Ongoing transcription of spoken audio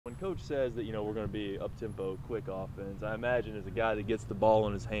coach says that, we're going to be up-tempo, quick offense, I imagine as a guy that gets the ball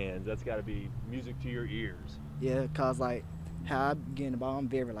in his hands, that's got to be music to your ears. Yeah, cause like how I be getting the ball, I'm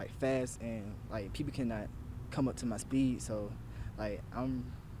very like fast, and like people cannot come up to my speed. So like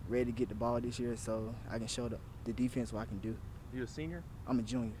I'm ready to get the ball this year, so I can show the defense what I can do. You a senior? I'm a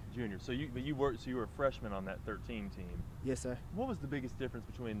junior. Junior. So you were a freshman on that 13 team. Yes, sir. What was the biggest difference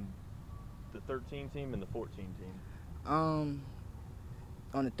between the 13 team and the 14 team?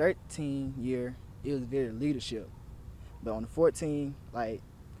 On the 13 year, it was very leadership, but on the 14,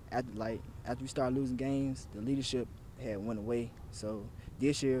 after we started losing games, the leadership had went away. So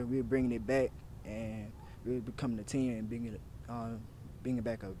this year we're bringing it back, and we're becoming a team and bringing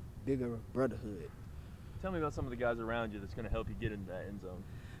back a bigger brotherhood. Tell me about some of the guys around you that's going to help you get into that end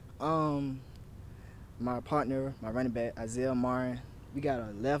zone. My partner, my running back, Isaiah Martin. We got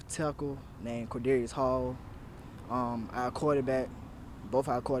a left tackle named Cordarius Hall. Our quarterback, both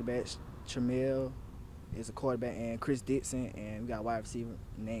our quarterbacks, Tramiel is a quarterback, and Chris Dixon, and we got a wide receiver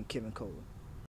named Kevin Cole.